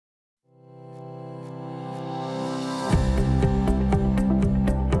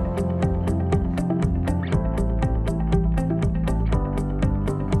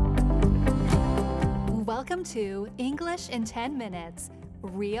Welcome to English in 10 Minutes.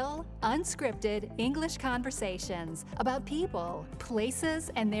 Real, unscripted English conversations about people,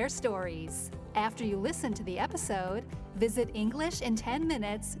 places, and their stories. After you listen to the episode, visit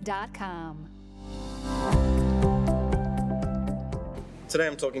EnglishIn10Minutes.com. Today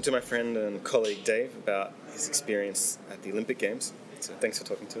I'm talking to my friend and colleague Dave about his experience at the Olympic Games. So thanks for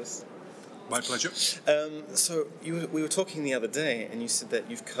talking to us. My pleasure. We were talking the other day, and you said that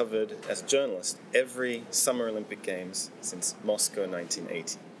you've covered, as a journalist, every Summer Olympic Games since Moscow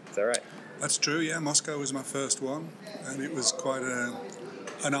 1980. Is that right? That's true, yeah. Moscow was my first one, and it was quite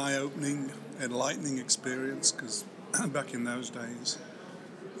an eye-opening, enlightening experience, because back in those days,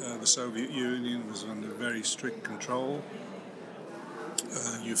 the Soviet Union was under very strict control.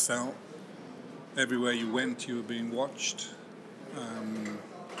 You felt everywhere you went you were being watched.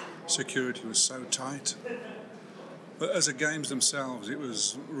 Security was so tight. But as the games themselves, it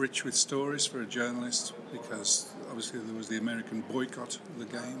was rich with stories for a journalist, because obviously there was the American boycott of the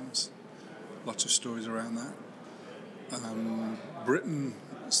games. Lots of stories around that. Britain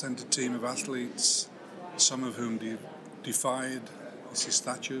sent a team of athletes, some of whom defied Mrs.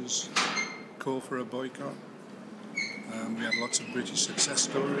 Thatcher's call for a boycott. We had lots of British success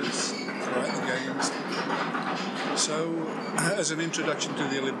stories throughout the games. So, as an introduction to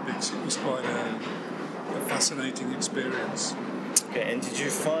the Olympics, it was quite a fascinating experience. Okay, and did you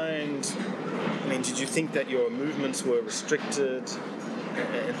think that your movements were restricted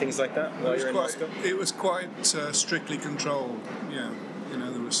and things like that while you were in Moscow? It was quite strictly controlled, yeah. You know,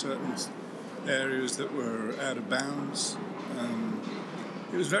 there were certain areas that were out of bounds.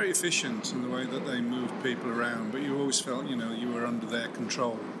 It was very efficient in the way that they moved people around, but you always felt, you were under their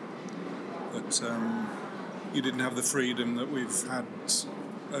control. But you didn't have the freedom that we've had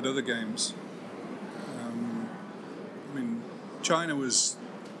at other games. China was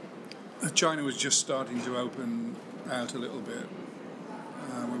just starting to open out a little bit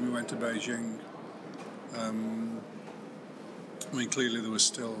when we went to Beijing. Clearly there was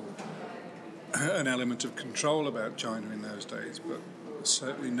still an element of control about China in those days, but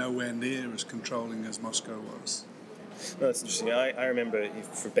certainly nowhere near as controlling as Moscow was. No, that's interesting. I remember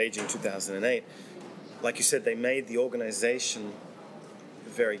for Beijing 2008, like you said, they made the organization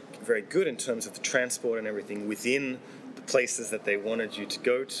very, very good in terms of the transport and everything within the places that they wanted you to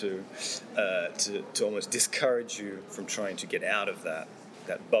go to almost discourage you from trying to get out of that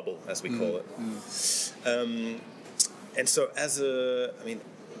bubble, as we call it. And so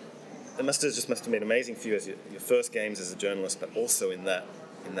it must have been amazing for you as your first games as a journalist, but also in that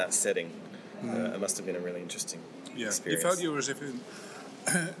setting. It must have been a really interesting experience. You felt you were as if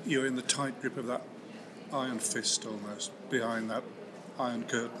you were in the tight grip of that iron fist almost, behind that iron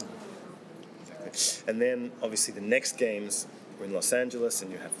curtain. Exactly. And then, obviously, the next games were in Los Angeles, and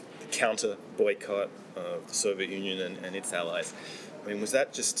you have the counter-boycott of the Soviet Union and its allies. Was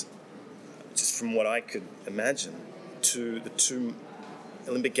that just from what I could imagine, to the two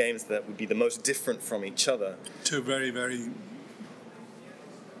Olympic Games that would be the most different from each other? Two very, very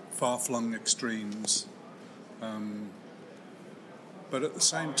far-flung extremes. But at the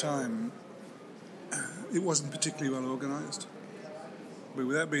same time, it wasn't particularly well organised. But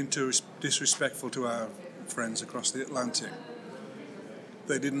without being too disrespectful to our friends across the Atlantic,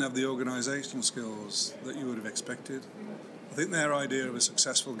 they didn't have the organisational skills that you would have expected. I think their idea of a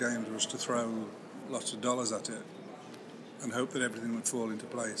successful game was to throw lots of dollars at it and hope that everything would fall into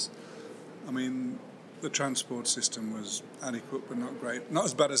place. The transport system was adequate but not great. Not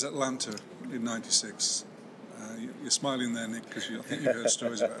as bad as Atlanta in '96. You're smiling there, Nick, because I think you've heard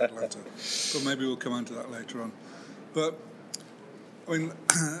stories about Atlanta. But maybe we'll come on to that later on. But,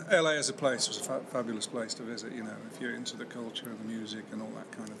 LA as a place was a fabulous place to visit, if you're into the culture and the music and all that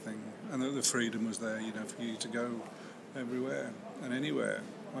kind of thing. And the freedom was there, for you to go everywhere and anywhere.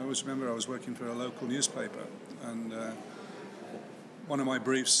 I always remember I was working for a local newspaper, and one of my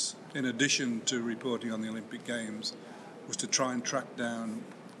briefs, in addition to reporting on the Olympic Games, was to try and track down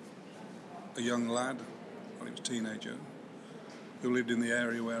a young lad, he was a teenager, who lived in the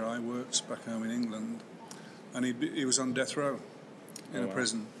area where I worked back home in England, and he was on death row in a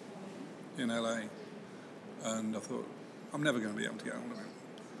prison in LA, and I thought, I'm never going to be able to get hold of him.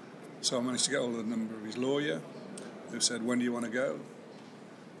 So I managed to get hold of the number of his lawyer, who said, when do you want to go?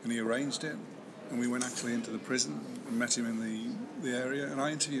 And he arranged it, and we went actually into the prison and met him in the area, and I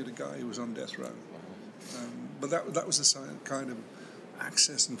interviewed a guy who was on death row. But that was the kind of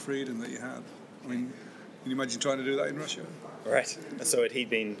access and freedom that you had. Can you imagine trying to do that in Russia? Right. So had he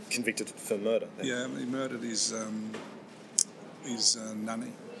been convicted for murder then? Yeah, he murdered his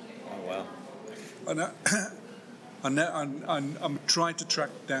nanny. Oh, wow. And I'm trying to track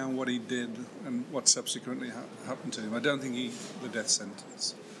down what he did and what subsequently happened to him. I don't think the death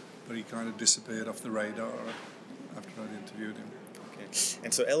sentence, but he kind of disappeared off the radar after I'd interviewed him. Okay.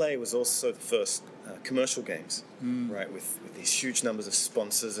 And so LA was also the first commercial games, right, with these huge numbers of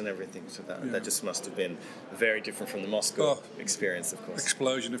sponsors and everything. So that just must have been very different from the Moscow experience, of course.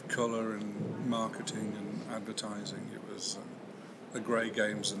 Explosion of colour and marketing and advertising. It was the grey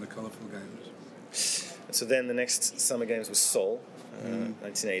games and the colourful games. So then the next Summer Games was Seoul,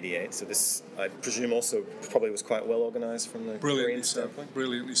 1988. So this, I presume, also probably was quite well organised from the Korean standpoint?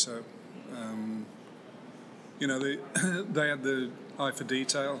 Brilliantly so. They had the eye for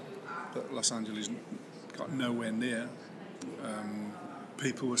detail that Los Angeles got nowhere near.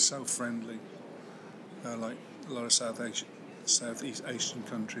 People were so friendly, like a lot of Southeast Asian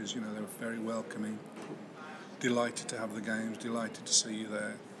countries. They were very welcoming, delighted to have the games, delighted to see you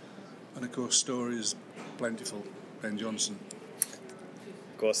there. And of course, stories plentiful. Ben Johnson.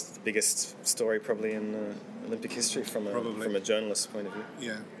 Of course, the biggest story probably in Olympic history from a journalist's point of view.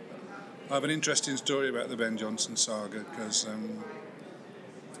 Yeah. I have an interesting story about the Ben Johnson saga because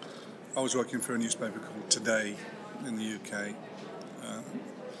I was working for a newspaper called Today in the UK.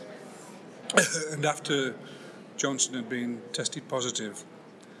 And after Johnson had been tested positive,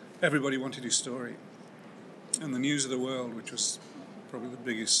 everybody wanted his story. And the News of the World, which was probably the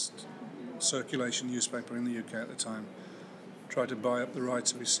biggest circulation newspaper in the UK at the time, tried to buy up the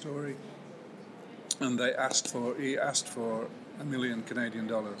rights of his story, and he asked for $1 million Canadian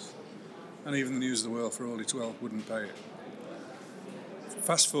dollars, and even the News of the World, for all its wealth, wouldn't pay it.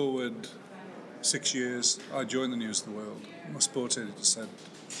 Fast forward 6 years, I joined the News of the World. My sports editor said,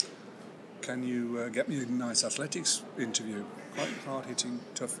 "Can you get me a nice athletics interview? Quite hard-hitting,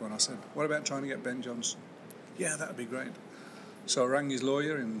 tough one." I said, "What about trying to get Ben Johnson?" "Yeah, that'd be great." So I rang his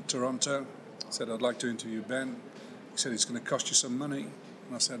lawyer in Toronto, said, "I'd like to interview Ben." He said, "It's going to cost you some money."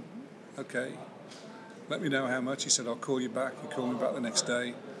 And I said, "Okay, let me know how much." He said, "I'll call you back." He called me back the next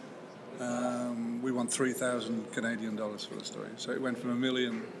day. We won $3,000 Canadian dollars for the story. So it went from $1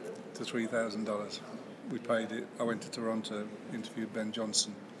 million to $3,000. We paid it. I went to Toronto, interviewed Ben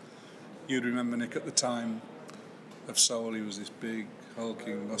Johnson. You'd remember, Nick, at the time of Seoul, he was this big,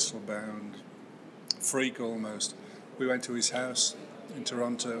 hulking, muscle-bound freak almost. We went to his house in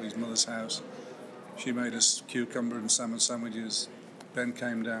Toronto, his mother's house. She made us cucumber and salmon sandwiches. Ben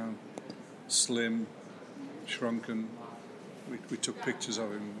came down, slim, shrunken. We took pictures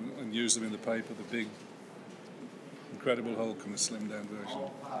of him and used them in the paper, the big, incredible Hulk and the slimmed-down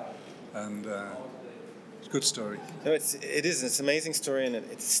version. And it's a good story. No, it is. It's an amazing story, and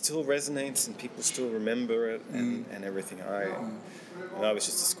it still resonates, and people still remember it, and everything. I was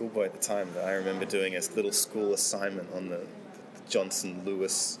just a schoolboy at the time, but I remember doing a little school assignment on the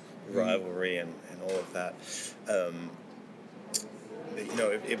Johnson-Lewis rivalry and all of that.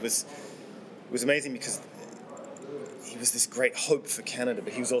 It was amazing because he was this great hope for Canada,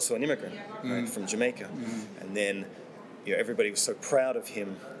 but he was also an immigrant, right, from Jamaica. And then everybody was so proud of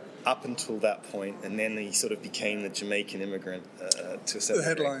him up until that point, and then he sort of became the Jamaican immigrant to a certain The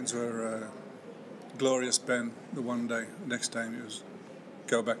headlines were Glorious Ben the one day, next day it was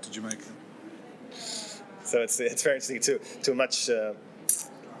go back to Jamaica. So it's very interesting to a much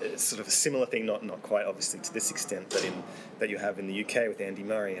sort of a similar thing, not quite obviously to this extent, but that you have in the UK with Andy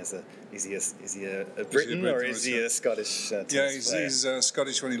Murray as is he a Briton or is he a Scottish tennis player? He's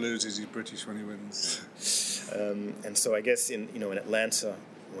Scottish when he loses, he's British when he wins. And so I guess in Atlanta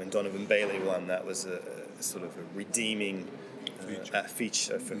when Donovan Bailey won, that was a sort of a redeeming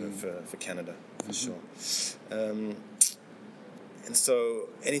feature for Canada for sure. And so,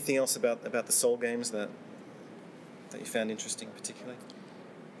 anything else about the Seoul Games that you found interesting, particularly?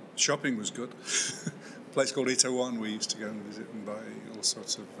 Shopping was good. A place called Itaewon we used to go and visit and buy all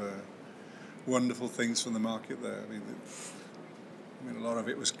sorts of wonderful things from the market there. I mean, a lot of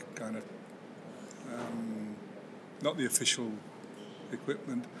it was kind of not the official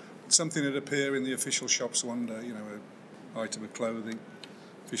equipment, but something that appear in the official shops one day. An item of clothing,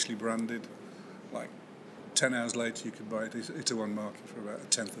 officially branded, like. 10 hours later, you could buy it at Itaewon Market for about a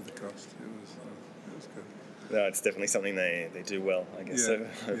tenth of the cost. It was good. No, it's definitely something they do well, I guess, over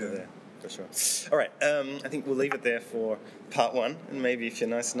there, for sure. All right, I think we'll leave it there for part one, and maybe if you're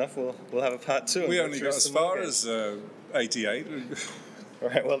nice enough, we'll have a part two. We only got as far as 88. All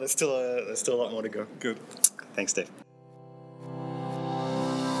right, well, there's still a lot more to go. Good. Thanks, Dave.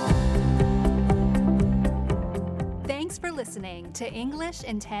 Thanks for listening to English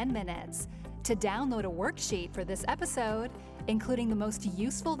in 10 Minutes. To download a worksheet for this episode, including the most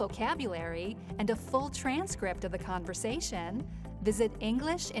useful vocabulary and a full transcript of the conversation, visit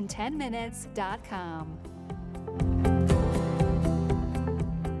EnglishinTenMinutes.com.